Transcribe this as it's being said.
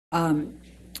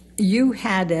You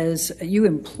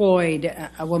employed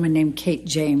a woman named Kate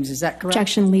James, is that correct?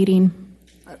 Objection leading.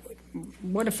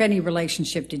 What, if any,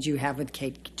 relationship did you have with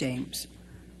Kate James?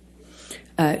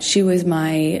 She was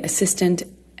my assistant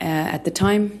at the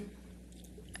time.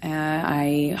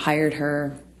 I hired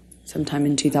her sometime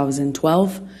in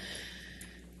 2012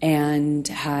 and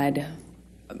had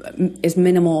as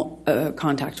minimal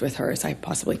contact with her as I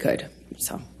possibly could.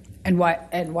 So, and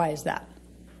why is that?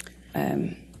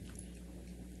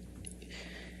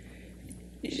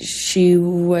 She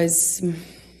was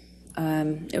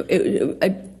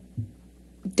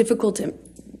difficult,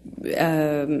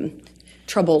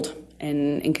 troubled,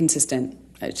 and inconsistent.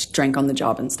 She drank on the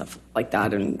job and stuff like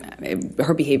that, and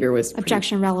her behavior was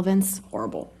Objection relevance.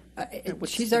 Horrible.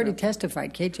 She's already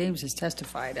testified. Kate James has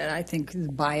testified, and I think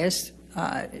bias.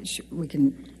 We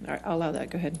can. All right, I'll allow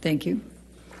that. Go ahead. Thank you.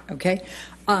 Okay.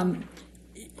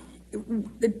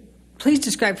 Please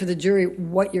describe for the jury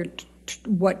what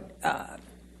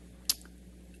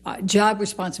job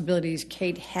responsibilities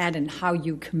Kate had and how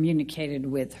you communicated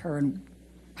with her, and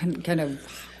kind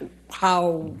of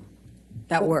how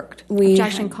that worked.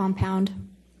 Objection compound.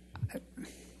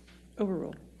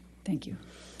 Overruled. Thank you.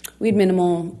 We had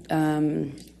minimal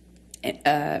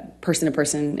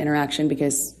person-to-person interaction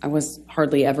because I was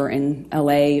hardly ever in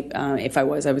LA. If I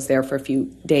was there for a few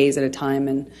days at a time.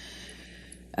 And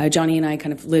Johnny and I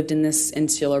kind of lived in this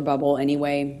insular bubble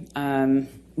anyway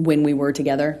when we were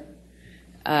together.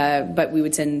 But we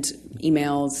would send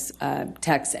emails,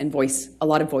 texts, and a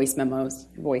lot of voice memos,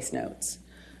 voice notes.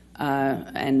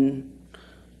 And,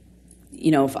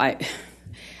 you know, if I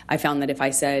found that if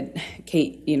I said,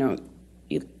 Kate, you know,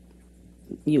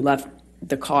 you left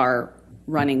the car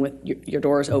running with your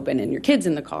doors open and your kids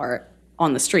in the car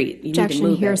on the street. You Objection, need to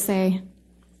move hearsay. it.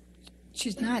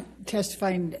 She's not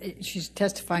testifying. She's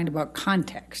testifying about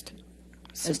context.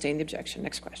 Sustain the objection.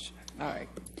 Next question. All right.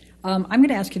 I'm going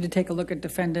to ask you to take a look at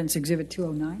Defendant's Exhibit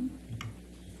 209.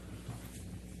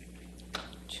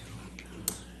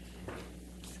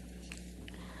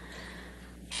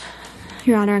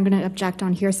 Your Honor, I'm going to object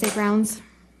on hearsay grounds.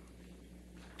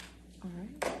 All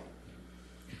right.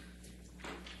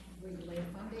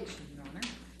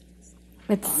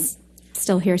 It's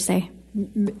still hearsay.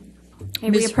 May we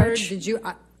Ms. Hurd, approach? did you?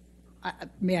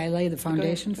 May I lay the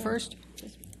foundation first?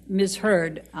 Ms.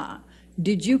 Hurd,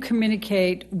 did you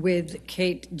communicate with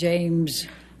Kate James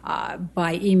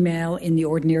by email in the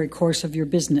ordinary course of your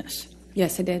business?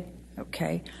 Yes, I did.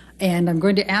 Okay. And I'm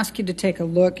going to ask you to take a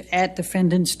look at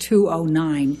Defendant's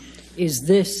 209. Is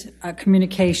this a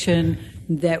communication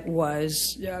that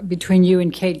was between you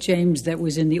and Kate James that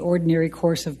was in the ordinary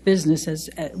course of business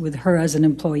with her as an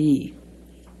employee?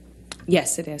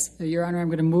 Yes, it is. So, Your Honor, I'm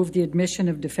going to move the admission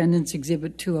of Defendant's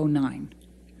Exhibit 209.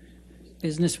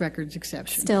 Business records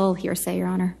exception. Still hearsay, Your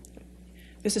Honor.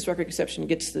 Business record exception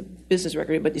gets the business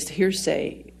record, but it's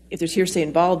hearsay. If there's hearsay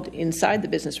involved inside the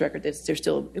business record, there's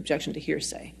still objection to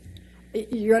hearsay.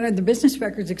 Your Honor, the business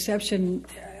records exception,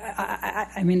 I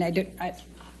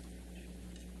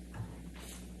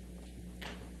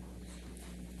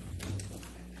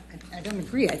don't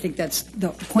agree. I think that's the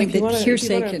point that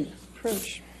hearsay can.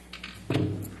 Approach.